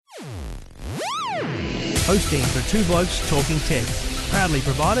hosting for Two Blokes Talking Tech, proudly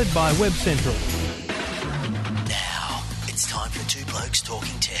provided by Web Central. Now, it's time for Two Blokes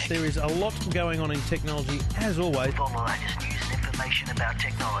Talking Tech. There is a lot going on in technology, as always. For the latest news and information about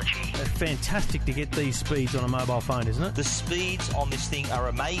technology. It's fantastic to get these speeds on a mobile phone, isn't it? The speeds on this thing are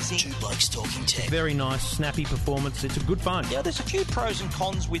amazing. Two Blokes Talking Tech. Very nice, snappy performance. It's a good phone. Yeah, there's a few pros and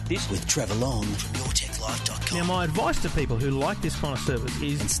cons with this. With Trevor Long from YourTechLife.com. Now, my advice to people who like this kind of service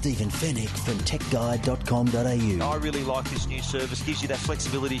is... And Stephen Fennick from TechGuide.com.au. I really like this new service. Gives you that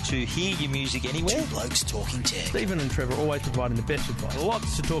flexibility to hear your music anywhere. Two Blokes Talking Tech. Stephen and Trevor always providing the best advice.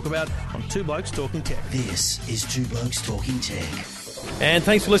 Lots to talk about on Two Blokes Talking Tech. This is Two Blokes Talking Tech. And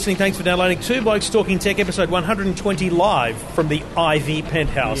thanks for listening, thanks for downloading Two Blokes Talking Tech, episode 120, live from the Ivy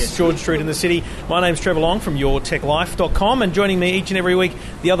Penthouse, Yes. George Street in the city. My name's Trevor Long from YourTechLife.com, and joining me each and every week,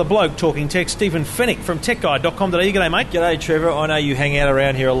 the other bloke talking tech, Stephen Fennick from TechGuide.com.au. G'day, mate. G'day, Trevor. I know you hang out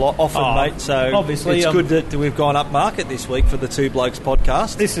around here a lot often, mate, so obviously, it's good that we've gone up market this week for the Two Blokes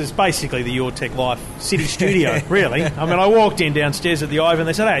podcast. This is basically the Your Tech Life city studio, really. I mean, I walked in downstairs at the Ivy and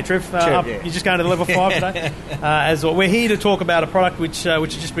they said, hey, Trev, yeah. you're just going to the level 5 today? As well. We're here to talk about a product which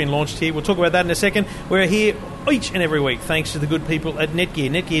has just been launched here. We'll talk about that in a second. We're here each and every week thanks to the good people at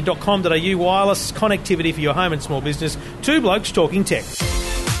Netgear. Netgear.com.au, wireless connectivity for your home and small business. Two Blokes Talking Tech.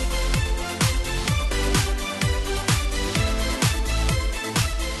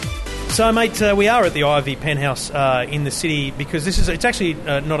 So, mate, we are at the Ivy Penthouse in the city because it's actually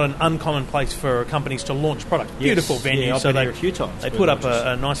not an uncommon place for companies to launch product. Beautiful venue. Yeah, I've so been here a few times. They put up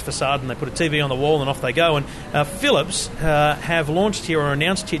a nice facade and they put a TV on the wall and off they go. And Philips have launched here or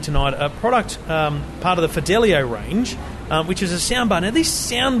announced here tonight a product, part of the Fidelio range, which is a soundbar. Now, this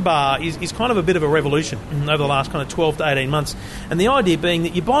soundbar is kind of a bit of a revolution over the last kind of 12 to 18 months. And the idea being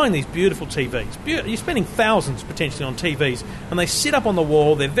that you're buying these beautiful TVs. You're spending thousands potentially on TVs, and they sit up on the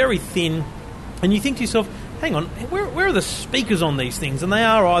wall, they're very thin, and you think to yourself, hang on, where are the speakers on these things? And they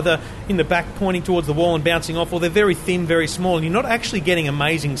are either in the back pointing towards the wall and bouncing off, or they're very thin, very small, and you're not actually getting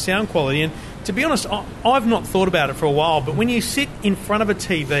amazing sound quality. And to be honest, I've not thought about it for a while, but when you sit in front of a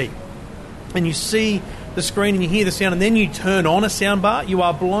TV and you see the screen and you hear the sound and then you turn on a soundbar, you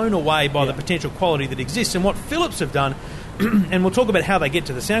are blown away by the potential quality that exists. And what Philips have done, and we'll talk about how they get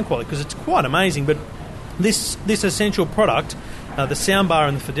to the sound quality because it's quite amazing, but this essential product, the soundbar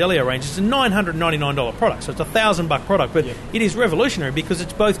in the Fidelio range, is a $999 product, so it's a $1,000 product, but it is revolutionary because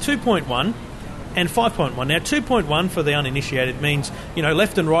it's both 2.1 and 5.1. Now, 2.1 for the uninitiated means,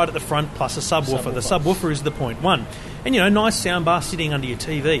 left and right at the front plus a subwoofer. The subwoofer is the 0.1. And, nice soundbar sitting under your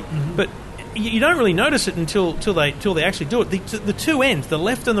TV. Mm-hmm. But you don't really notice it until they actually do it. The two ends, the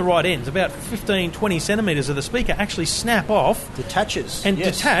left and the right ends, about 15, 20 centimetres of the speaker actually snap off. Detaches. And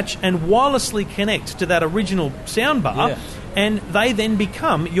detach and wirelessly connect to that original soundbar. Yeah. And they then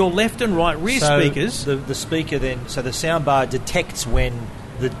become your left and right rear speakers. The speaker then, so the soundbar detects when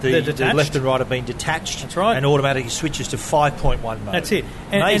the left and right have been detached. That's right. And automatically switches to 5.1 mode. That's it.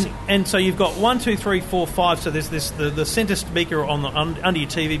 Amazing. And so you've got 1, 2, 3, 4, 5. So there's the centre speaker under your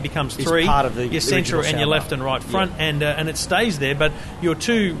TV becomes 3. Part of the your centre and your left and right front, and it stays there. But your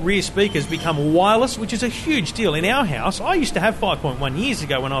two rear speakers become wireless, which is a huge deal. In our house, I used to have 5.1 years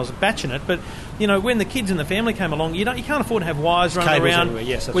ago when I was batching it, but when the kids and the family came along, you can't afford to have wires running cables around. everywhere.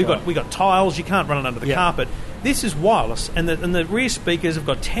 Yes, that's we right. got tiles. You can't run it under the carpet. This is wireless, and the rear speakers have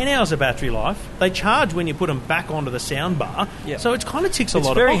got 10 hours of battery life. They charge when you put them back onto the soundbar. Yeah. So it kind of ticks a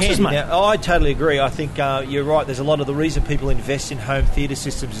lot of boxes, handy. mate. Now, I totally agree. I think you're right. There's a lot of the reason people invest in home theatre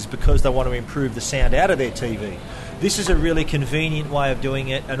systems is because they want to improve the sound out of their TV. This is a really convenient way of doing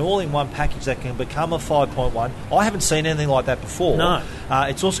it, an all-in-one package that can become a 5.1. I haven't seen anything like that before. No.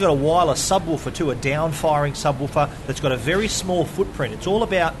 It's also got a wireless subwoofer too, a down-firing subwoofer that's got a very small footprint. It's all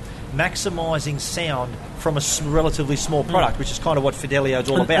about maximising sound from a relatively small product, which is kind of what Fidelio is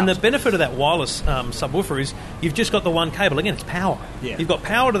all about. And the benefit of that wireless subwoofer is you've just got the one cable. Again, it's power. Yeah. You've got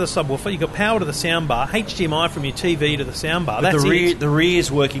power to the subwoofer, you've got power to the soundbar, HDMI from your TV to the soundbar. But That's the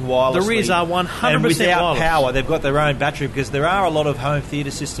rear's working wirelessly. The rears are 100% and without wireless. power, they've got their own battery because there are a lot of home theatre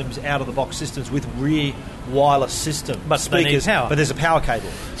systems, out-of-the-box systems with rear wireless system but speakers, they need power. but there's a power cable.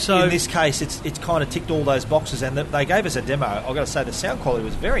 So in this case, it's kind of ticked all those boxes, and they gave us a demo. I've got to say the sound quality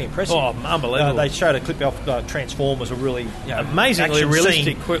was very impressive. Oh, unbelievable! They showed a clip off Transformers, a really amazingly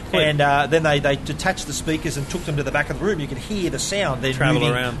realistic clip. And then they detached the speakers and took them to the back of the room. You could hear the sound then travel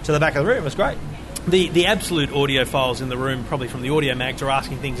moving around to the back of the room. It was great. The absolute audiophiles in the room, probably from the Audio Mags, are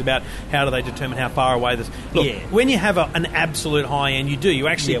asking things about how do they determine how far away this. Look, Yeah. when you have an absolute high end, you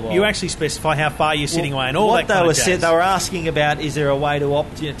actually specify how far you're sitting away and all what that kind of jazz. they were asking about, is there a way to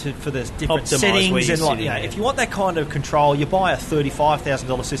opt for the different Optimise settings where you're and like, sitting, you know, yeah. if you want that kind of control, you buy a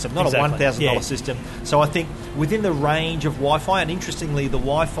 $35,000 system, not Exactly. a $1,000 Yeah. system. So I think within the range of Wi-Fi, and interestingly, the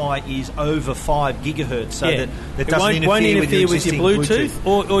Wi-Fi is over 5 gigahertz, so that it doesn't won't interfere with your existing Bluetooth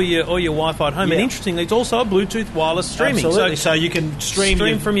or your Wi-Fi at home. Yeah. And interestingly, it's also a Bluetooth wireless streaming. Absolutely. So you can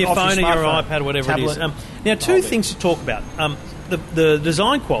stream from your off phone or your smartphone, iPad, whatever tablet. it is. Now, two things to talk about: the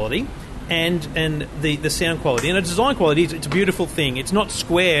design quality and the sound quality. And the design quality, it's a beautiful thing. It's not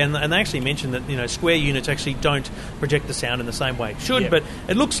square, and they actually mentioned that square units actually don't project the sound in the same way it should. Yeah. But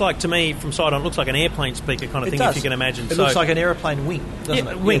it looks like, to me, from side on, it looks like an airplane speaker kind of It thing, does. if you can imagine. It looks like an aeroplane wing, doesn't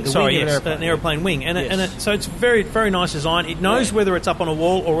it? Wing, the sorry, wing of yes, an aeroplane wing, so it's very, very nice design. It knows whether it's up on a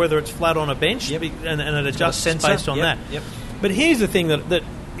wall or whether it's flat on a bench, Yep. and it adjusts sensor. based on Yep, that. yep. But here's the thing that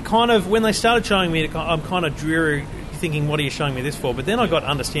kind of, when they started showing me, I'm kind of dreary, thinking, what are you showing me this for? But then I got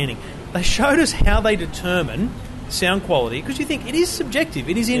understanding. They showed us how they determine sound quality, because you think it is subjective.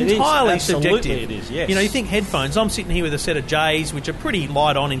 It is entirely absolutely subjective. it is, yes. You think headphones. I'm sitting here with a set of J's, which are pretty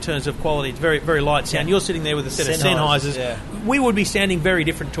light on in terms of quality. It's very, very light sound. Yeah. You're sitting there with a set of Sennheisers, Sennheisers. yeah. We would be sounding very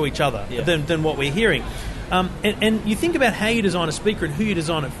different to each other than what we're hearing. And you think about how you design a speaker and who you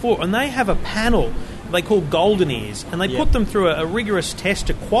design it for, and they have a panel they call golden ears, and they put them through a rigorous test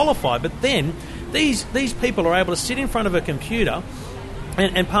to qualify. But then these people are able to sit in front of a computer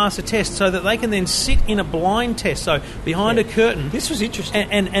and pass a test, so that they can then sit in a blind test, so behind a curtain. This was interesting.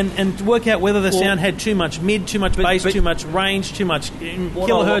 And work out whether the sound had too much mid, too much bass, too much range, too much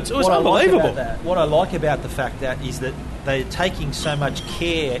kilohertz. It was unbelievable. What I like about the fact that is that they're taking so much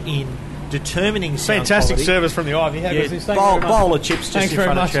care in determining sound Fantastic quality. service from the Ivy. Bowl of chips just Thanks in very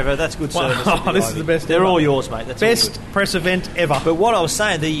front much. of Trevor. That's good Wow, service. at the this is Ivy. the best They're ever. all yours, mate. That's all Best good. press event ever. But what I was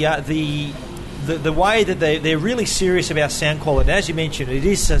saying, the way that they're really serious about sound quality, and as you mentioned, it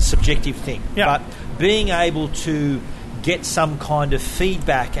is a subjective thing. Yeah. But being able to get some kind of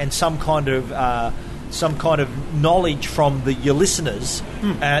feedback and some kind of knowledge from your listeners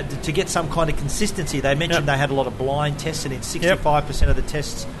to get some kind of consistency. They mentioned they had a lot of blind tests, and in 65% of the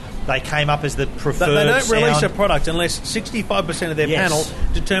tests, they came up as the preferred They don't release a sound. product unless 65% of their panel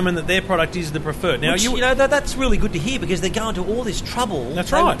determine that their product is the preferred. Now, Which, that's really good to hear, because they're going to all this trouble.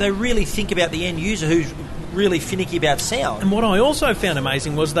 That's right. They really think about the end user who's really finicky about sound. And what I also found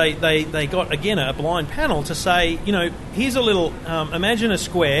amazing was they got, again, a blind panel to say, here's a little, imagine a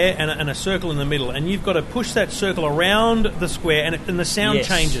square and a circle in the middle, and you've got to push that circle around the square, and the sound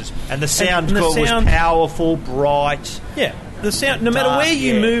changes. And the sound was powerful, bright. Yeah. The sound, no matter Dark, where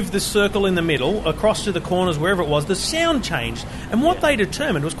you moved the circle in the middle, across to the corners, wherever it was, the sound changed. And what they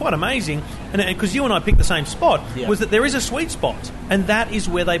determined was quite amazing, and because you and I picked the same spot, was that there is a sweet spot, and that is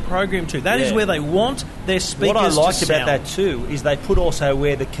where they program to. That is where they want their speakers to sound. What I liked about that too is they put also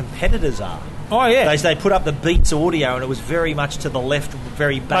where the competitors are. Oh, yeah. They put up the Beats audio, and it was very much to the left,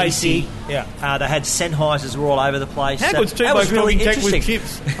 very bassy. Yeah. They had Sennheisers were all over the place. How good's two that was blokes really talking tech with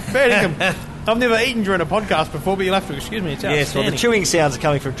interesting. chips? Fair dinkum. I've never eaten during a podcast before, but you'll have to excuse me. It's Yes, well, the outstanding. chewing sounds are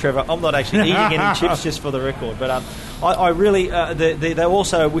coming from Trevor. I'm not actually eating any chips, just for the record. But I really, they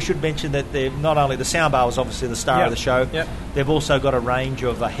also, we should mention that they're not only the soundbar was obviously the star of the show. Yep. They've also got a range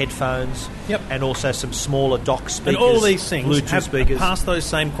of headphones. Yep. And also some smaller dock speakers. And all these things Bluetooth have speakers. passed those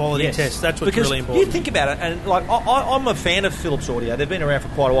same quality tests. That's what's because really important. You think about it, and like I'm a fan of Philips Audio. They've been around for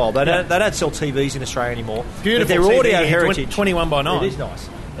quite a while. They don't sell TVs in Australia anymore. Beautiful But their TV, audio heritage, 21:9. It is nice.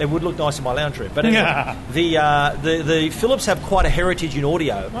 It would look nice in my lounge room. But anyway, the Philips have quite a heritage in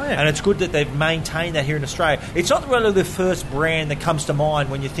audio, and it's good that they've maintained that here in Australia. It's not really the first brand that comes to mind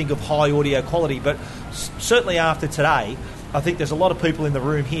when you think of high audio quality, but certainly after today, I think there's a lot of people in the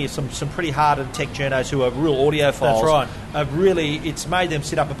room here, some pretty hardened tech journos who are real audiophiles. That's right. It's made them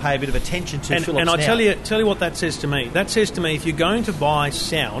sit up and pay a bit of attention to Philips And I now. tell you what that says to me. That says to me, if you're going to buy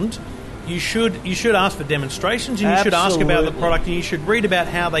sound, you should ask for demonstrations, and you should ask about the product, and you should read about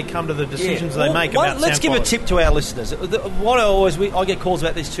how they come to the decisions they make about sound Let's give quality. a tip to our listeners. I get calls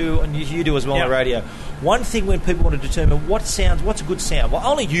about this too, and you do as well on the radio. One thing when people want to determine what's a good sound, well,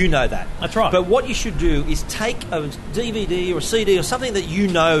 only you know that. That's right. But what you should do is take a DVD or a CD or something that you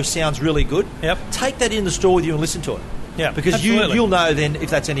know sounds really good. Yep. Take that in the store with you and listen to it. Yeah, because absolutely. you'll know then if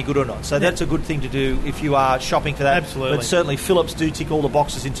that's any good or not. So that's a good thing to do if you are shopping for that. Absolutely. But certainly Philips do tick all the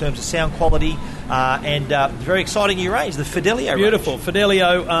boxes in terms of sound quality and very exciting new range, the Fidelio Beautiful. range.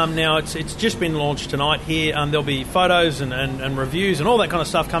 Fidelio, now it's just been launched tonight here. There'll be photos and reviews and all that kind of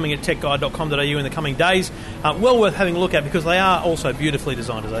stuff coming at techguide.com.au in the coming days. Well worth having a look at because they are also beautifully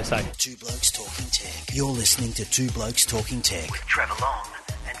designed, as they say. Two Blokes Talking Tech. You're listening to Two Blokes Talking Tech. With Trevor Long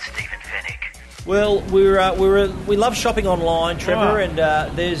and Stephen Fennick. Well, we love shopping online, Trevor, and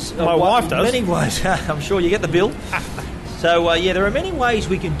there's My wife does. many ways. I'm sure you get the bill. So, there are many ways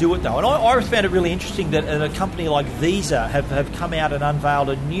we can do it, though. And I found it really interesting that a company like Visa have come out and unveiled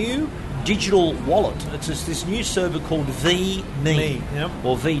a new digital wallet. It's just this new server called VMe, Yep.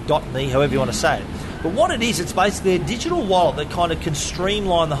 or V.me, however you want to say it. But what it is, it's basically a digital wallet that kind of can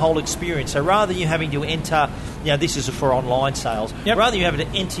streamline the whole experience. So rather than you having to enter, this is for online sales, Yep. rather than you having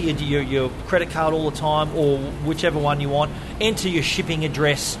to enter your credit card all the time or whichever one you want, enter your shipping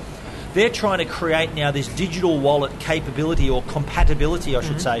address. They're trying to create now this digital wallet capability or compatibility, I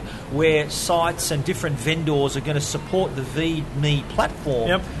should say, where sites and different vendors are going to support the VMe platform.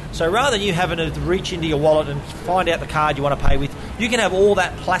 Yep. So rather than you having to reach into your wallet and find out the card you want to pay with, you can have all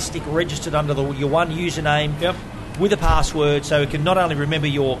that plastic registered under your one username. Yep. With a password, so it can not only remember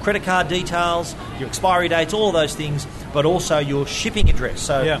your credit card details, your expiry dates, all of those things, but also your shipping address.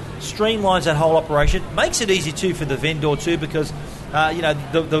 So streamlines that whole operation. Makes it easy too for the vendor too, because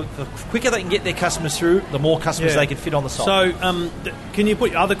the quicker they can get their customers through, the more customers they can fit on the site. So, can you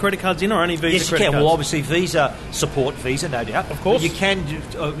put other credit cards in or only Visa Yes, you credit can. cards? Well, obviously Visa support Visa, no doubt. Of course. But you can do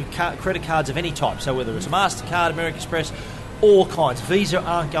credit cards of any type. So whether it's MasterCard, American Express, all kinds. Visa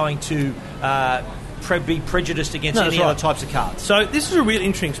aren't going to be prejudiced against No, that's any right. other types of cards. So this is a really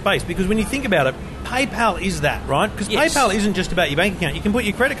interesting space because when you think about it, PayPal is that, right? Because Yes. PayPal isn't just about your bank account. You can put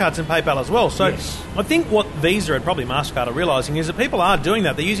your credit cards in PayPal as well. So Yes. I think what Visa and probably MasterCard are realising is that people are doing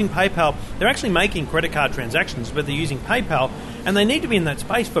that. They're using PayPal. They're actually making credit card transactions, but they're using PayPal, and they need to be in that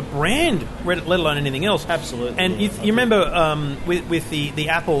space for brand, let alone anything else. Absolutely. And you remember with the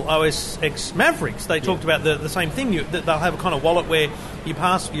Apple OS X Mavericks, they talked about the same thing. That they'll have a kind of wallet where you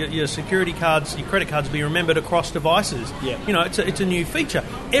pass your security cards, your credit cards, be remembered across devices. Yeah. It's a new feature.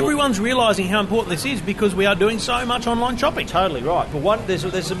 Everyone's realising how important this is because we are doing so much online shopping. Totally right. But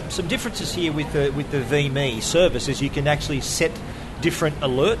there's some differences here with the VMe service is you can actually set different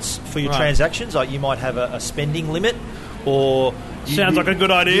alerts for your Right. transactions. Like you might have a spending limit, or Sounds like a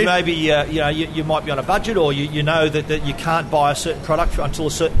good idea. You maybe you might be on a budget, or you know that you can't buy a certain product until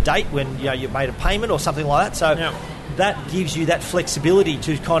a certain date when you've made a payment or something like that. So. Yeah. That gives you that flexibility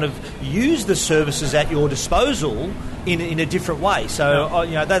to kind of use the services at your disposal in a different way. So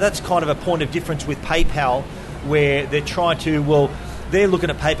that's kind of a point of difference with PayPal, where they're trying to they're looking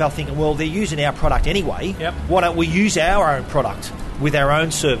at PayPal thinking, well, they're using our product anyway. Yep. Why don't we use our own product with our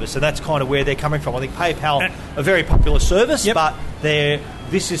own service? And that's kind of where they're coming from. I think PayPal, a very popular service, Yep. but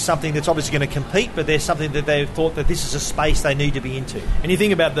this is something that's obviously going to compete, but there's something that they've thought that this is a space they need to be into. And you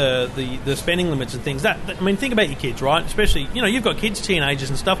think about the spending limits and things. Think about your kids, right? Especially, you've got kids, teenagers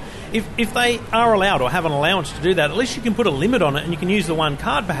and stuff. If they are allowed or have an allowance to do that, at least you can put a limit on it and you can use the one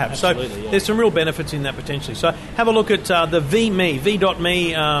card perhaps. Absolutely, so yeah. there's some real benefits in that potentially. So have a look at the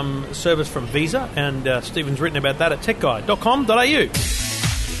V.me service from Visa, and Stephen's written about that at techguide.com.au.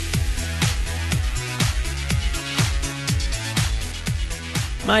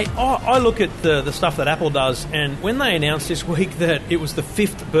 Mate, I look at the stuff that Apple does, and when they announced this week that it was the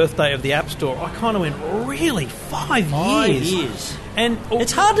 5th birthday of the App Store, I kind of went, really? 5 years. And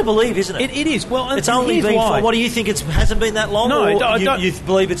It's hard to believe, isn't it? It is. Well, It's and only here's been. why. What do you think? It hasn't been that long. No, or I don't. You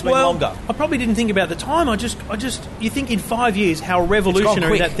believe it's been longer. I probably didn't think about the time. I just, you think in 5 years how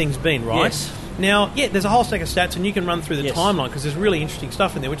revolutionary quick. that thing's been, right? Yes. Now, there's a whole stack of stats, and you can run through the Yes. timeline because there's really interesting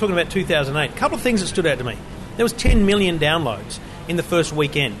stuff in there. We're talking about 2008. A couple of things that stood out to me. There was 10 million downloads in the first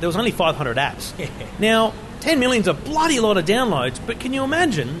weekend. There was only 500 apps. Now, 10 million's a bloody lot of downloads, but can you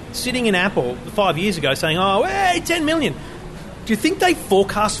imagine sitting in Apple 5 years ago saying, oh, hey, 10 million. Do you think they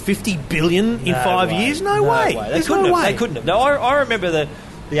forecast 50 billion in 5 years? No way. There's no way. They couldn't have. No, I remember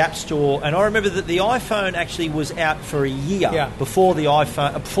the App Store, and I remember that the iPhone actually was out for a year before the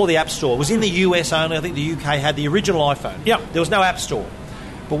App Store. It was in the US only. I think the UK had the original iPhone. Yeah. There was no App Store.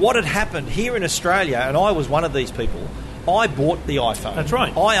 But what had happened here in Australia, and I was one of these people, I bought the iPhone. That's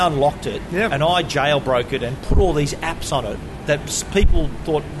right. I unlocked it, Yep. and I jailbroke it and put all these apps on it that people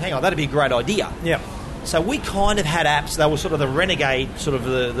thought, hang on, that'd be a great idea. Yeah. So we kind of had apps. They were sort of the renegade, sort of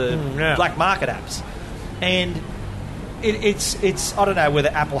the black market apps. And it's I don't know whether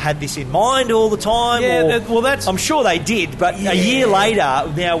Apple had this in mind all the time. Yeah, or, I'm sure they did, but a year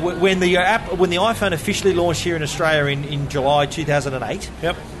later, now when the iPhone officially launched here in Australia in July 2008,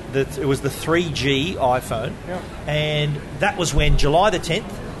 it was the 3G iPhone, and that was when July the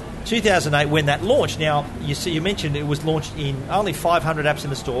 10th. 2008 when that launched. Now, you mentioned it was launched in only 500 apps in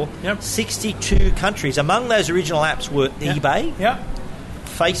the store, 62 countries. Among those original apps were eBay,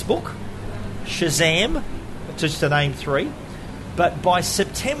 Facebook, Shazam, just to name 3. But by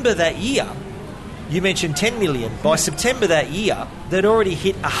September that year, you mentioned 10 million. By September that year, they'd already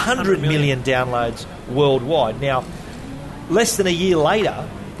hit 100 million downloads worldwide. Now, less than a year later,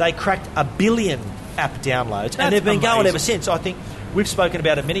 they cracked 1 billion app downloads, and they've been going ever since. I think we've spoken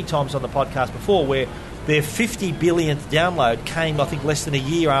about it many times on the podcast before, where their 50 billionth download came, I think, less than a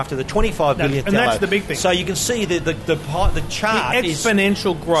year after the 25 billionth download. And that's the big thing. So you can see the chart the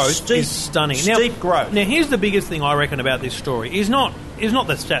exponential growth is stunning. Steep growth. Now, here's the biggest thing I reckon about this story is not the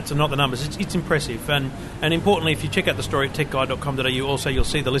stats and not the numbers. It's impressive. And importantly, if you check out the story at techguide.com.au, also you'll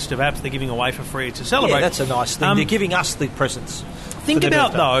see the list of apps they're giving away for free to celebrate. Yeah, that's a nice thing. They're giving us the presents. Think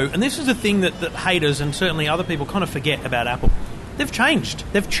about, though, and this is the thing that haters and certainly other people kind of forget about Apple. They've changed.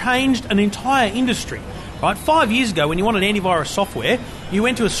 They've changed an entire industry. Right? 5 years ago, when you wanted antivirus software, you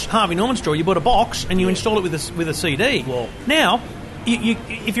went to a Harvey Norman store, you bought a box, and you install it with a CD. Well, now,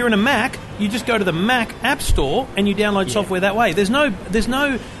 if you're in a Mac, you just go to the Mac App Store and you download software that way. There's no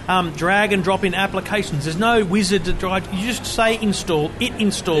drag and drop in applications. There's no wizard to drive. You just say install, it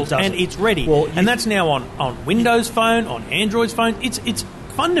installs, and it's ready. And that's now on Windows Phone, on Android's phone. It's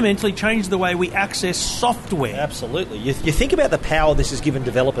fundamentally changed the way we access software. Absolutely. You think about the power this has given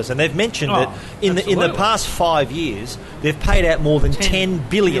developers, and they've mentioned that in the past 5 years, they've paid out more than 10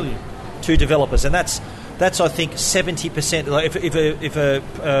 billion to developers, and that's I think 70%. Like if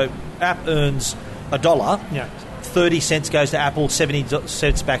a app earns $1, 30 cents goes to Apple, 70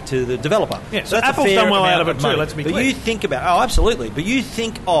 cents back to the developer. Yeah, so that's Apple's done well out of it too. Let's be clear. But you think about absolutely. But you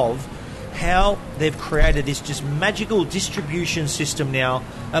think of how they've created this just magical distribution system now.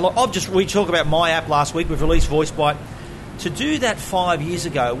 And we talked about my app last week. We've released VoiceBite. To do that 5 years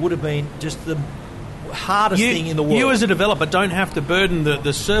ago would have been just the hardest thing in the world. You as a developer don't have to burden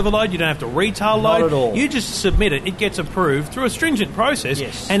the server load. You don't have to retail load. Not at all. You just submit it. It gets approved through a stringent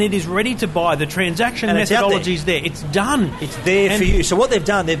process, and it is ready to buy. The transaction methodology is there. It's done. It's there for you. So what they've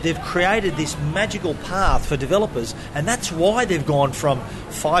done, they've created this magical path for developers, and that's why they've gone from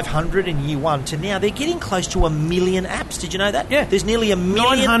 500 in year one to now they're getting close to 1 million apps. Did you know that? Yeah. There's nearly 1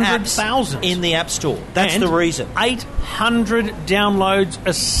 million 900,000 in the App Store. That's the reason. 800 downloads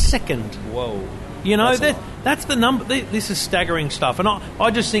a second. Whoa. You know, that's the number. This is staggering stuff. And I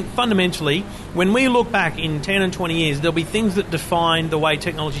just think fundamentally, when we look back in 10 and 20 years, there'll be things that define the way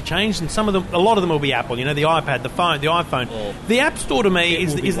technology changed, and a lot of them will be Apple. You know, the iPad, the phone, the iPhone. Oh. The App Store to me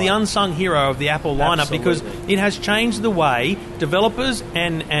is the unsung hero of the Apple lineup because it has changed the way developers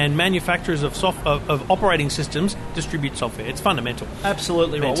and manufacturers of operating systems distribute software. It's fundamental.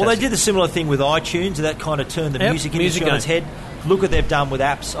 Absolutely right. Well, they did a similar thing with iTunes, that kind of turned the music industry on its head. Look what they've done with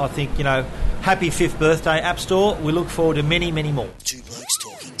apps. I think, happy 5th birthday, App Store. We look forward to many, many more. Two Blokes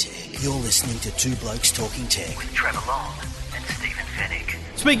Talking Tech. You're listening to Two Blokes Talking Tech. With Trevor Long and Stephen Fennick.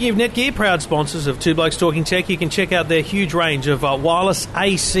 Speaking of Netgear, proud sponsors of Two Blokes Talking Tech, you can check out their huge range of wireless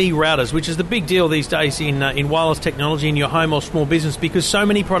AC routers, which is the big deal these days in wireless technology in your home or small business, because so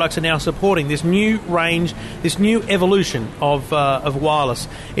many products are now supporting this new range, this new evolution of wireless.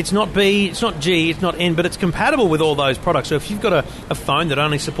 It's not B, it's not G, it's not N, but it's compatible with all those products. So if you've got a phone that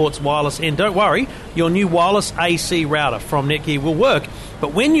only supports wireless N, don't worry, your new wireless AC router from Netgear will work.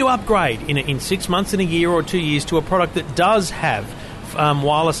 But when you upgrade in 6 months, in a year or 2 years to a product that does have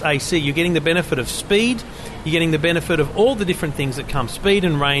wireless AC, you're getting the benefit of speed, you're getting the benefit of all the different things that come. Speed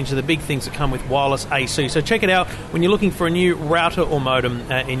and range are the big things that come with wireless AC. So check it out when you're looking for a new router or modem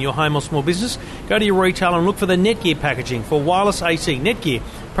in your home or small business. Go to your retailer and look for the Netgear packaging for wireless AC. Netgear,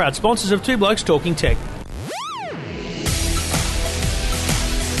 proud sponsors of Two Blokes Talking Tech.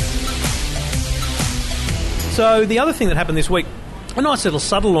 So the other thing that happened this week, a nice little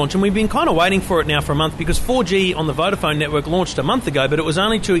subtle launch, and we've been kind of waiting for it now for a month because 4G on the Vodafone network launched a month ago, but it was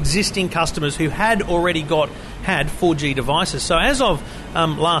only to existing customers who had already had 4G devices. So as of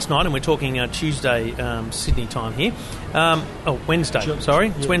last night, and we're talking Tuesday Sydney time here, Wednesday.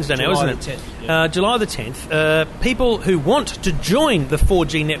 It's Wednesday now, July isn't it? the 10th, July the 10th. People who want to join the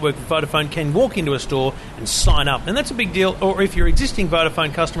 4G network with Vodafone can walk into a store and sign up. And that's a big deal. Or if you're an existing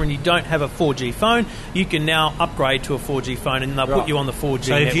Vodafone customer and you don't have a 4G phone, you can now upgrade to a 4G phone and they'll put you on the 4G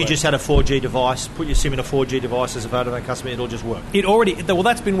So network. if you just had a 4G device, put your SIM in a 4G device as a Vodafone customer, it'll just work.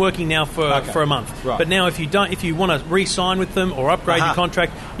 That's been working now for a month. Right. But now if you want to re-sign with them or upgrade your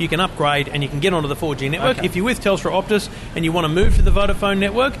contract, you can upgrade and you can get onto the 4G network. Okay. If you're with Telstra Optus and you want to move to the Vodafone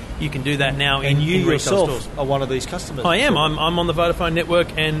network, you can do that now in retail yourself stores. are one of these customers. I am. I'm on the Vodafone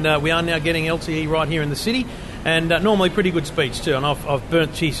network, and we are now getting LTE right here in the city, and normally pretty good speeds too. And I've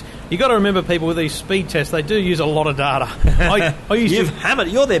burnt. Geez, you got to remember, people with these speed tests, they do use a lot of data. You've hammered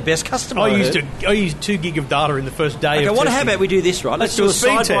it. You're their best customer. I used 2 gig of data in the first day. Okay, of how testing. about we do this, right? Let's do a speed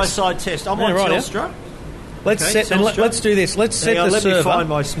test. side-by-side test. I'm on right, Telstra. Let's do this. Let's set the let me server. find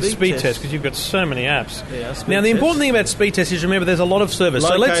my speed test because you've got so many apps. Yeah, speed now, the test. important thing about speed test is, remember, there's a lot of servers.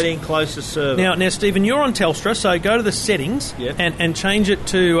 Locating closest server. Now, Stephen, you're on Telstra, so go to the settings and change it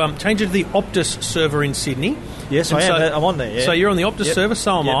to the Optus server in Sydney. Yes, and I am. I'm on there. Yeah. So you're on the Optus server.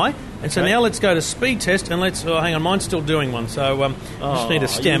 So am I. And so Okay. now let's go to speed test and let's. Oh, hang on, mine's still doing one. So I just need to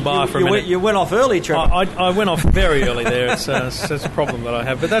stand by for a minute. You went off early, Trevor. I went off very early there. It's a problem that I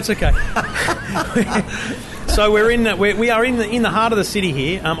have, but that's okay. So we are in the heart of the city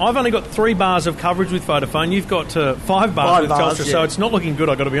here. I've only got 3 bars of coverage with Vodafone. You've got 5 bars with Telstra, so it's not looking good,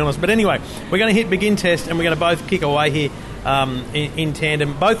 I've got to be honest. But anyway, we're going to hit begin test, and we're going to both kick away here in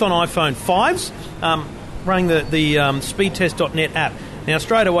tandem, both on iPhone 5s, running the speedtest.net app. Now,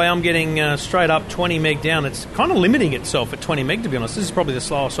 straight away, I'm getting straight up 20 meg down. It's kind of limiting itself at 20 meg, to be honest. This is probably the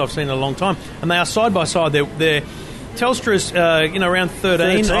slowest I've seen in a long time. And they are side by side. They're Telstra's, around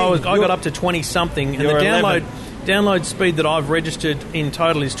 13. I got up to 20-something. And the download speed that I've registered in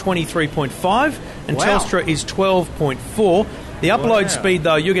total is 23.5, and Telstra is 12.4. The upload speed,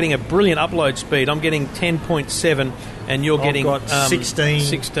 though, you're getting a brilliant upload speed. I'm getting 10.7, and you're getting 16.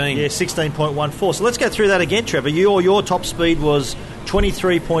 16. Yeah, 16.14. So let's go through that again, Trevor. Your top speed was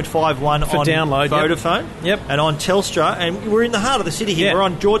 23.51 for on download, Vodafone. Yep. And on Telstra, and we're in the heart of the city here. Yep. We're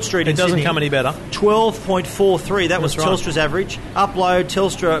on George Street in It doesn't Sydney. come any better. 12.43. That was That's right. Telstra's average. Upload,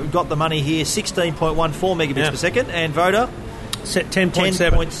 Telstra got the money here, 16.14 megabits per second, and Voda, Set 10.7.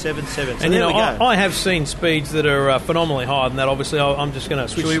 10.77. So And there we go. I have seen speeds that are phenomenally higher than that. Obviously, I'm just going to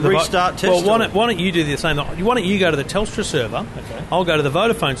switch. Should we to the restart test, Well, why or- don't you do the same? Why don't you go to the Telstra server? Okay. I'll go to the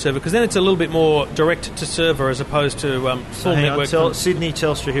Vodafone server, because then it's a little bit more direct to server as opposed to full Hang on, network. Sydney,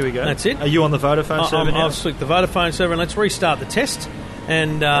 Telstra, here we go. That's it. Are you on the Vodafone server now? I've clicked the Vodafone server, and let's restart the test.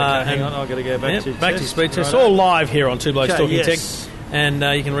 And hang on, I've got to go back to back test. to speed test. Righto. All live here on Two Blokes Okay, Talking yes. Tech. And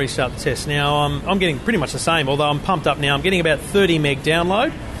you can restart the test. Now, I'm getting pretty much the same, although I'm pumped up now. I'm getting about 30 meg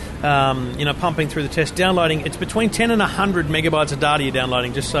download, pumping through the test, downloading. It's between 10 and 100 megabytes of data you're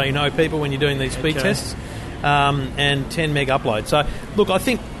downloading, just so you know, people, when you're doing these speed tests, and 10 meg upload. So, look, I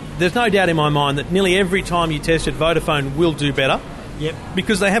think there's no doubt in my mind that nearly every time you test it, Vodafone will do better. Yep.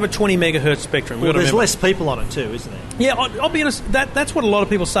 Because they have a 20 megahertz spectrum. Well, there's less people on it too, isn't there? Yeah, I'll be honest. That's what a lot of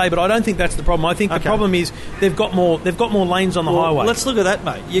people say, but I don't think that's the problem. I think the problem is they've got more lanes on the highway. Let's look at that,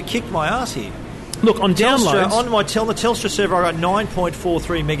 mate. You kicked my ass here. Look, on downloads, on the Telstra server, I got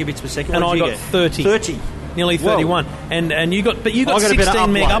 9.43 megabits per second. and What I did you got get? 30. 30. Nearly 31, and you got I got a 16 better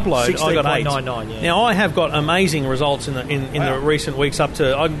meg upload. upload. I got 8. 16.99, yeah. Now I have got amazing results in the recent weeks. Up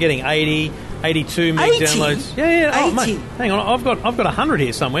to I'm getting 80, 82 meg 80? downloads. Yeah. Oh, 80? mate, hang on, I've got 100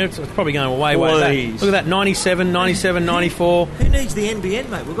 here somewhere. It's probably going way back. Please. Look at that, 97, 94. Who needs the NBN,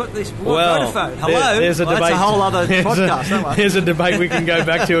 mate? We've got this. We've got Well, Vodafone. Hello. there's a debate. That's a whole other podcast. That one. There's a debate we can go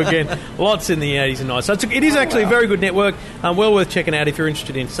back to again. Lots in the 80s and 90s. So it is actually a very good network. Well worth checking out if you're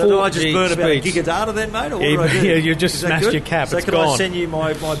interested in. So do I just 4G burn about a speeds. gig of data then, mate? Or what Yeah, do I do? yeah, you just Is that smashed good? your cap. So It's can I gone. send you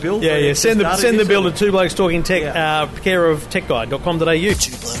my bill? Yeah. Send the bill to Two Blokes Talking Tech, Yeah. care of techguide.com.au.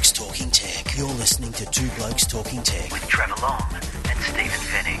 Two Blokes Talking Tech. You're listening to Two Blokes Talking Tech. With Trevor Long and Stephen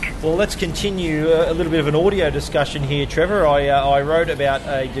Fennick. Well, let's continue a little bit of an audio discussion here, Trevor. I wrote about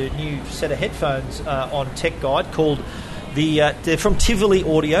a new set of headphones on Tech Guide called they're from Tivoli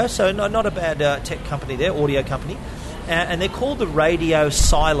Audio, so not a bad tech company there, audio company. And they're called the Radio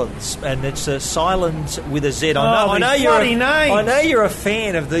Silence, and it's a silence with a Z. I know you're a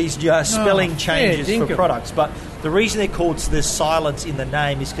fan of these spelling changes for products, but the reason they're called this silence in the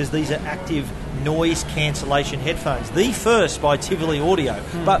name is because these are active noise cancellation headphones. The first by Tivoli Audio.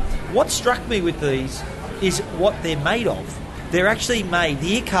 But what struck me with these is what they're made of. They're actually made,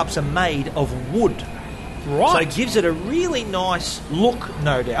 the ear cups are made of wood. Right. So it gives it a really nice look,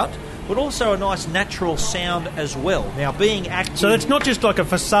 no doubt. but also a nice natural sound as well. Now, being active... So it's not just like a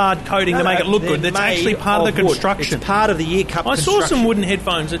facade coating to make it look good. It's actually part of the construction. It's part of the ear cup construction. I saw some wooden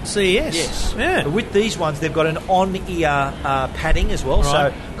headphones at CES. Yes. Yeah. But with these ones, they've got an on-ear padding as well,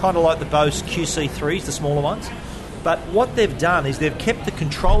 Right. so kind of like the Bose QC3s, the smaller ones. But what they've done is they've kept the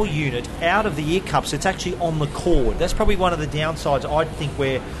control unit out of the ear cups. It's actually on the cord. That's probably one of the downsides, I think,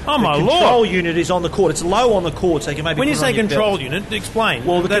 where Oh, the my control Lord. unit is on the cord. It's low on the cord, so you can maybe When you put it on say your control belt. unit, explain.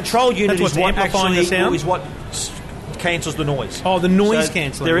 Well, the control unit that's is what's what amplifying actually the sound. is what cancels the noise. Oh, the noise So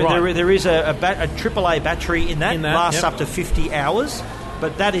cancelling, There, right. there is a AAA battery in that. Lasts yep. up to 50 hours.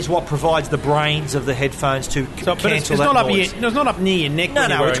 But that is what provides the brains of the headphones to So, but cancel it's that not up noise. it's not up near your neck. No,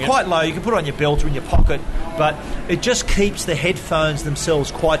 when you're it's wearing quite low. You can put it on your belt or in your pocket, but it just keeps the headphones themselves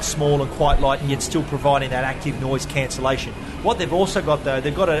quite small and quite light, and yet still providing that active noise cancellation. What they've also got, though,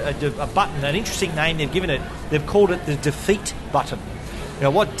 they've got a button, an interesting name they've given it. They've called it the defeat button. Now,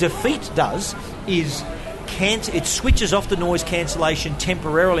 what defeat does is it switches off the noise cancellation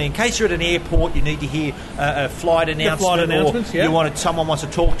temporarily. In case you're at an airport, you need to hear a flight announcement, announcements, or yeah. someone wants to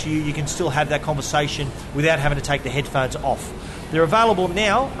talk to you, you can still have that conversation without having to take the headphones off. They're available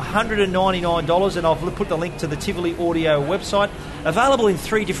now, $199, and I've put the link to the Tivoli Audio website. Available in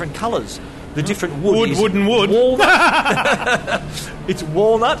 3 different colours. The different wood is wood. walnut. It's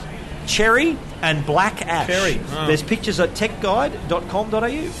walnut, cherry, and black ash. Cherry. Oh. There's pictures at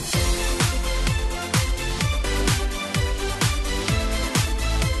techguide.com.au.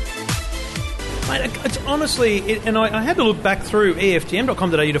 Mate, it's honestly, and I had to look back through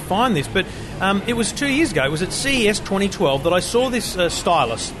EFTM.com.au to find this, but it was 2 years ago. It was at CES 2012 that I saw this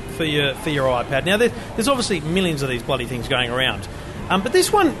stylus for your iPad. Now, there's obviously millions of these bloody things going around, but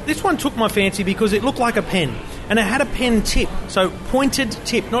this one took my fancy because it looked like a pen, and it had a pen tip, so pointed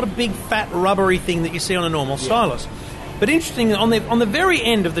tip, not a big fat rubbery thing that you see on a normal stylus. But interesting, on the very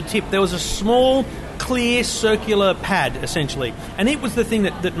end of the tip, there was a small, clear, circular pad, essentially. And it was the thing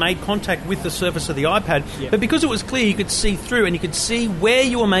that made contact with the surface of the iPad. Yep. But because it was clear, you could see through, and you could see where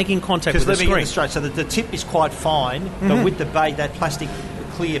you were making contact with the Because let me get screen. this straight. So the tip is quite fine, but with that plastic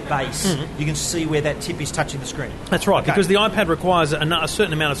clear base, you can see where that tip is touching the screen. That's right, Okay. because the iPad requires a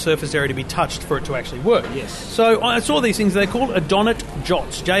certain amount of surface area to be touched for it to actually work. Yes. So I saw these things. They're called Adonit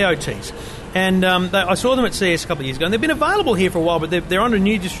Jots, JOTs. And I saw them at CES a couple of years ago, and they've been available here for a while, but they're under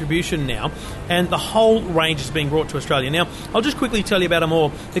new distribution now, and the whole range is being brought to Australia. Now, I'll just quickly tell you about them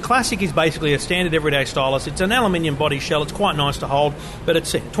all. The Classic is basically a standard everyday stylus. It's an aluminium body shell. It's quite nice to hold, but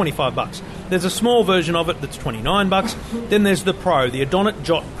it's $25. There's a small version of it that's $29. Then there's the Pro, the Adonit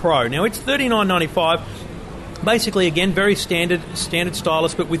Jot Pro. Now, it's $39.95. Basically, again, very standard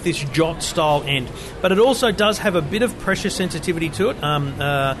stylus, but with this jot-style end. But it also does have a bit of pressure sensitivity to it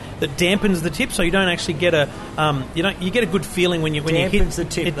that dampens the tip, so you don't actually get you get a good feeling when you hit the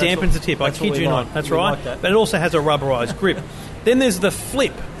tip. It That's dampens the tip. I that's what kid we you like. not. That's We right. like that. But it also has a rubberized grip. Then there's the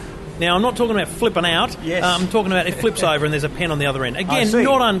Flip. Now, I'm not talking about flipping out. Yes. I'm talking about it flips over and there's a pen on the other end. I Again, see.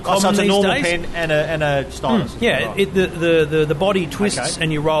 not uncommon so it's a these normal days. pen and a stylus. Yeah, Right. the body twists Okay.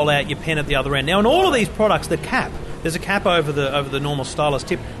 and you roll out your pen at the other end. Now, in all of these products, the cap, there's a cap over the normal stylus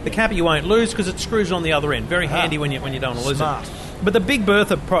tip. The cap you won't lose because it screws on the other end. Very handy when you don't want to lose Smart. it. But the big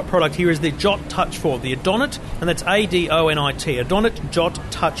Bertha product here is the Jot Touch 4, the Adonit, and that's ADONIT, Adonit Jot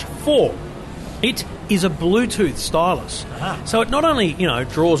Touch 4. It is a Bluetooth stylus. So it not only,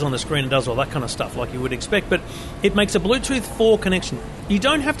 draws on the screen and does all that kind of stuff like you would expect, but it makes a Bluetooth 4 connection. You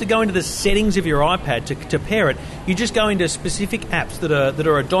don't have to go into the settings of your iPad to pair it. You just go into specific apps that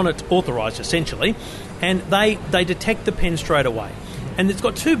are Adonit authorized, essentially, and they detect the pen straight away. And it's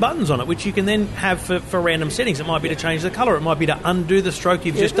got 2 buttons on it, which you can then have for random settings. It might be to change the colour. It might be to undo the stroke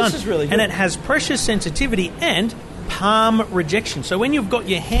you've just done. This is really good. And it has pressure sensitivity and palm rejection. So when you've got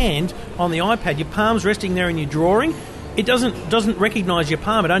your hand on the iPad, your palm's resting there and you're drawing, it doesn't recognise your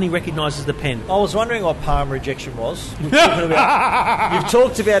palm. It only recognises the pen. I was wondering what palm rejection was. You've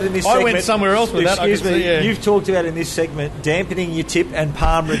talked about in this segment... I went somewhere else with that. Excuse me. Yeah. You've talked about in this segment dampening your tip and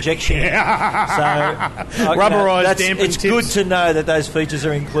palm rejection. Rubberised dampened It's tips. good to know that those features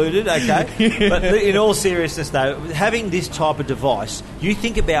are included, okay? But in all seriousness, though, having this type of device, you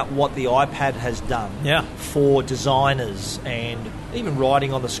think about what the iPad has done for designers and even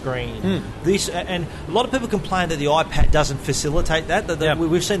writing on the screen. This and a lot of people complain that the iPad doesn't facilitate that.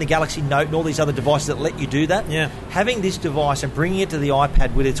 We've seen the Galaxy Note and all these other devices that let you do that. Having this device and bringing it to the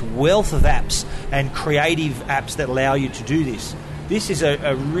iPad with its wealth of apps and creative apps that allow you to do this this is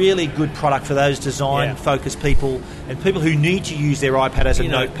a really good product for those design-focused people and people who need to use their iPad as a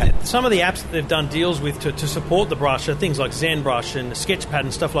notepad. Some of the apps that they've done deals with to support the brush are things like ZenBrush and Sketchpad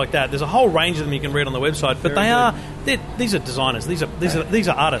and stuff like that. There's a whole range of them you can read on the website, but these are designers. These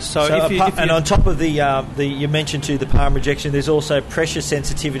are artists. So and on top of the you mentioned the palm rejection, there's also pressure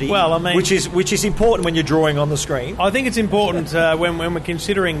sensitivity. Well, I mean, which is important when you're drawing on the screen. I think it's important when we're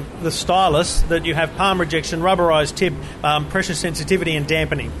considering the stylus that you have palm rejection, rubberized tip, pressure sensitivity, and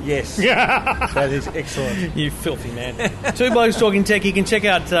dampening. Yes, that is excellent. You filthy man. Two Blokes Talking Tech. You can check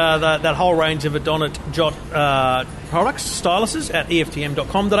out that whole range of Adonit Jot products, styluses at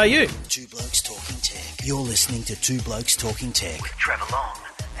EFTM.com.au. Two Blokes Talking Tech. You're listening to Two Blokes Talking Tech. With Trevor Long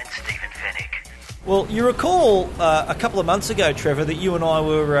and Stephen Fennick. Well, you recall a couple of months ago, Trevor, that you and I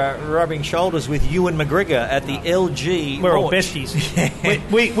were rubbing shoulders with Ewan McGregor at the LG We're launch. all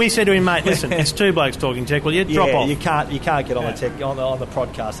besties. we said to him, mate, listen, it's Two Blokes Talking Tech. Will you drop off? You can't get on the tech on the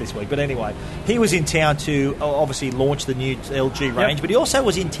podcast this week. But anyway, he was in town to obviously launch the new LG range, but he also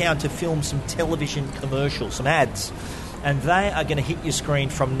was in town to film some television commercials, some ads. And they are going to hit your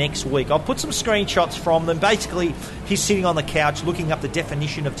screen from next week. I'll put some screenshots from them. Basically, he's sitting on the couch looking up the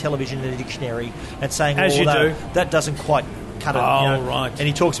definition of television in a dictionary and saying, that doesn't quite cut it. Right. And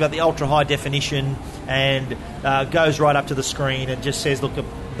he talks about the ultra-high definition and goes right up to the screen and just says, look, the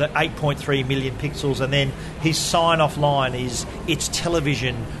 8.3 million pixels, and then his sign-off line is, it's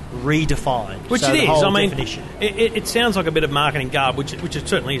television redefined. Which so it is. I mean, definition. It sounds like a bit of marketing garb, which it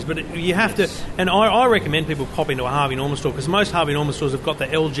certainly is, but you have to... And I recommend people pop into a Harvey Norman store, because most Harvey Norman stores have got the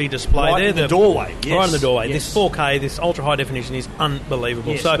LG display right there. In the doorway. Yes. Right in the doorway. Yes. This 4K, this ultra-high definition is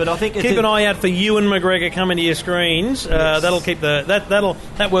unbelievable. Yes, so but I think keep an eye out for Ewan McGregor coming to your screens. Yes. That'll keep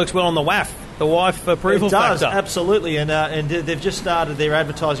that works well on the WAF. The wife approval factor. factor. Absolutely, and they've just started their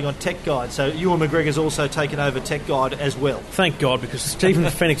advertising on Tech Guide, so Ewan McGregor's also taken over Tech Guide as well. Thank God, because Stephen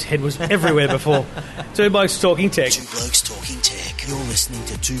Fennick's head was everywhere before. Two Blokes Talking Tech. Two Blokes Talking Tech. You're listening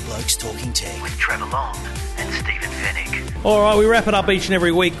to Two Blokes Talking Tech. With Trevor Long and Stephen Fennick. All right, we wrap it up each and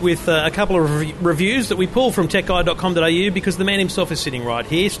every week with a couple of reviews that we pull from techguide.com.au, because the man himself is sitting right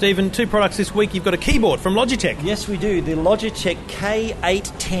here. Stephen, two products this week. You've got a keyboard from Logitech. Yes, we do. The Logitech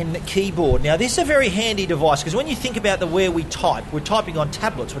K810 keyboard. Now, this is a very handy device, because when you think about where we type, we're typing on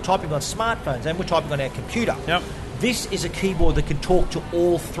tablets, we're typing on smartphones, and we're typing on our computer. Yep. This is a keyboard that can talk to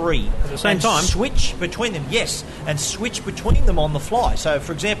all three at the same time. Switch between them, yes, and switch between them on the fly. So,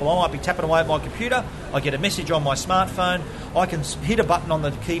 for example, I might be tapping away at my computer, I get a message on my smartphone, I can hit a button on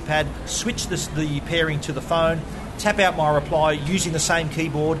the keypad, switch the pairing to the phone, tap out my reply using the same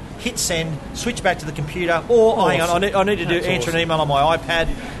keyboard, hit send, switch back to the computer, or hang on, I need to answer an email on my iPad,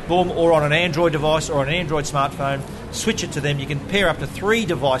 boom, or on an Android device or an Android smartphone, switch it to them. You can pair up to 3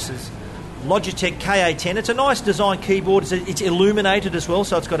 devices. Logitech K810. It's a nice design keyboard. It's illuminated as well,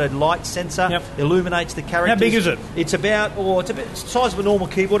 so it's got a light sensor. Illuminates the characters. How big is it? It's about it's the size of a normal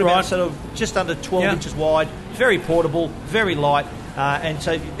keyboard, about sort of just under 12 inches wide. Very portable, very light, and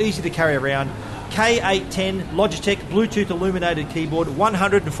so easy to carry around. K810 Logitech Bluetooth illuminated keyboard,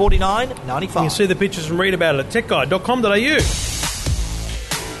 $149.95. You can see the pictures and read about it at techguide.com.au.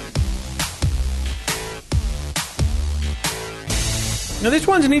 Now, this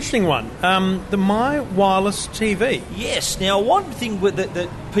one's an interesting one. The My Wireless TV. Yes. Now, one thing that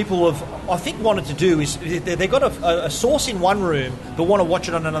people have, I think, wanted to do is they've got a source in one room but want to watch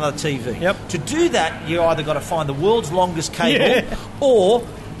it on another TV. Yep. To do that, you either got to find the world's longest cable or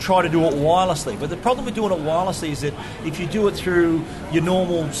try to do it wirelessly. But the problem with doing it wirelessly is that if you do it through your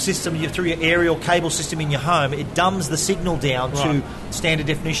normal system, through your aerial cable system in your home, it dumbs the signal down to standard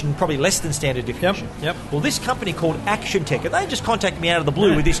definition, probably less than standard definition. Yep. Well, this company called Action Tech, and they just contacted me out of the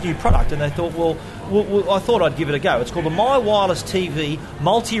blue with this new product, and they thought, well, I thought I'd give it a go. It's called the My Wireless TV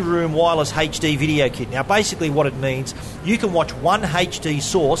Multi-Room Wireless HD Video Kit. Now, basically what it means, you can watch one HD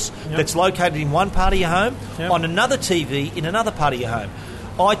source that's located in one part of your home on another TV in another part of your home.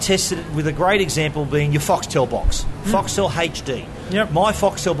 I tested it with a great example being your Foxtel box, Foxtel HD. Yep. My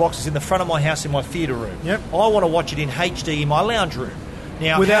Foxtel box is in the front of my house in my theatre room. Yep. I want to watch it in HD in my lounge room.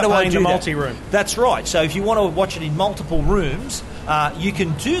 Now, without how do I paying do the that? multi-room. That's right. So if you want to watch it in multiple rooms, you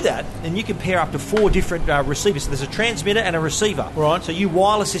can do that, and you can pair up to 4 different receivers. So there's a transmitter and a receiver. Right. So you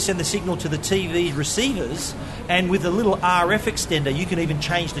wirelessly send the signal to the TV receivers, and with a little RF extender, you can even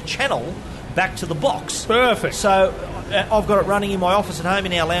change the channel back to the box. Perfect. So I've got it running in my office at home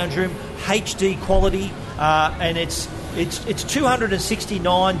in our lounge room, HD quality, and it's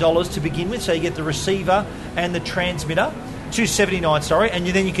 $269 to begin with. So you get the receiver and the transmitter. $279, sorry, and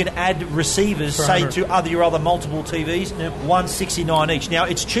then you can add receivers, say, to your other multiple TVs, $169 each. Now,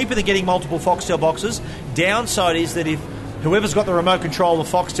 it's cheaper than getting multiple Foxtel boxes. Downside is that if whoever's got the remote control of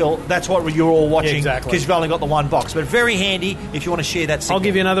Foxtel, that's what you're all watching, exactly. because you've only got the one box. But very handy if you want to share that signal. I'll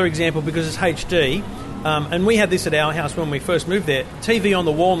give you another example because it's HD. And we had this at our house when we first moved there. TV on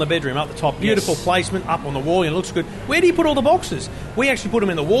the wall in the bedroom, up the top. Beautiful placement, up on the wall, and it looks good. Where do you put all the boxes? We actually put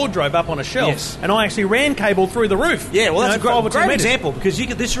them in the wardrobe up on a shelf. Yes. And I actually ran cable through the roof. Yeah, well, that's a 5 or 10 great metres. example, because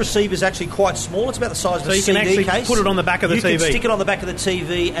this receiver is actually quite small. It's about the size of So a you can CD actually case. put it on the back of the You TV. can stick it on the back of the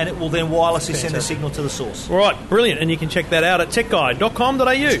TV, and it will then wirelessly send the Fantastic. signal to the source. All right, brilliant. And you can check that out at techguide.com.au.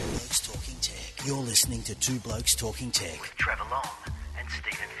 Blokes Talking Tech. You're listening to Two Blokes Talking Tech. With Trevor Long and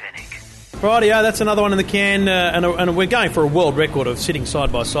Stephen Fennick. Rightio, that's another one in the can, and we're going for a world record of sitting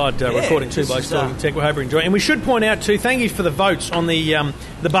side by side recording Two this Blokes is, Talking Tech. We hope you enjoy it. And we should point out too, thank you for the votes on the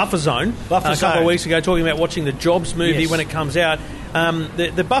buffer zone Buffer a couple zone. of weeks ago, talking about watching the Jobs movie Yes. when it comes out.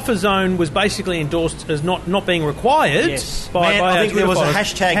 The buffer zone was basically endorsed as not being required. Yes. by I our think there was a Twitter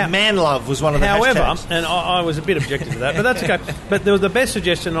hashtag followers. manlove was one of the However, hashtags. and I was a bit objective to that, but that's okay. But there was the best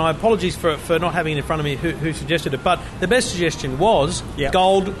suggestion, and I apologies for not having it in front of me who suggested it, but the best suggestion was Yep.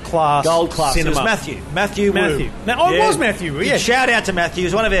 gold class Gold class. cinema. It was Matthew Wu. Now, it was Matthew Wu, yeah. Shout out to Matthew.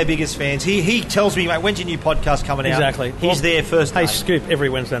 He's one of our biggest fans. He tells me, mate, when's your new podcast coming out? Exactly. He's Well, there first Hey, day. Scoop, every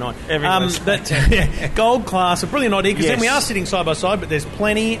Wednesday night. Every Wednesday. But, gold class, a brilliant idea, because then Yes. we are sitting side by side, but there's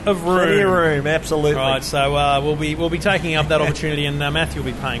plenty of room. Plenty of room, absolutely. Right, so we'll be taking up that opportunity, and Matthew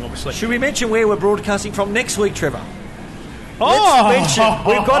will be paying, obviously. Should we mention where we're broadcasting from next week, Trevor? Oh! Let's mention,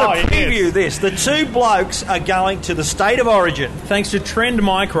 we've got to Yes. preview this. The two blokes are going to the State of Origin. Thanks to Trend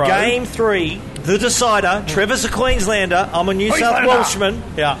Micro. Game 3, the decider. Trevor's a Queenslander. I'm a New South Queenslander. Welshman.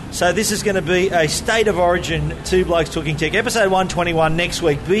 Yeah. So this is going to be a State of Origin, Two Blokes Talking Tech, episode 121 next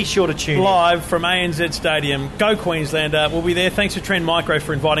week. Be sure to tune in. Live from ANZ Stadium. Go Queenslander. We'll be there. Thanks to Trend Micro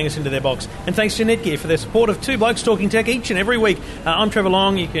for inviting us into their box. And thanks to Netgear for their support of Two Blokes Talking Tech each and every week. I'm Trevor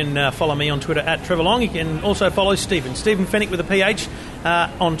Long. You can follow me on Twitter at Trevor Long. You can also follow Stephen Fennick with a PH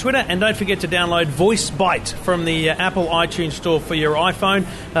on Twitter. And don't forget to download Voice Byte from the Apple iTunes Store for your iPhone.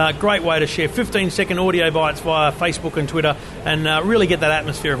 Great way to share 15-second audio bites via Facebook and Twitter and really get that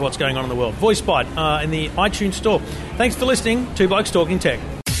atmosphere of what's going on in the world. Voice Byte in the iTunes Store. Thanks for listening to Blokes Talking Tech.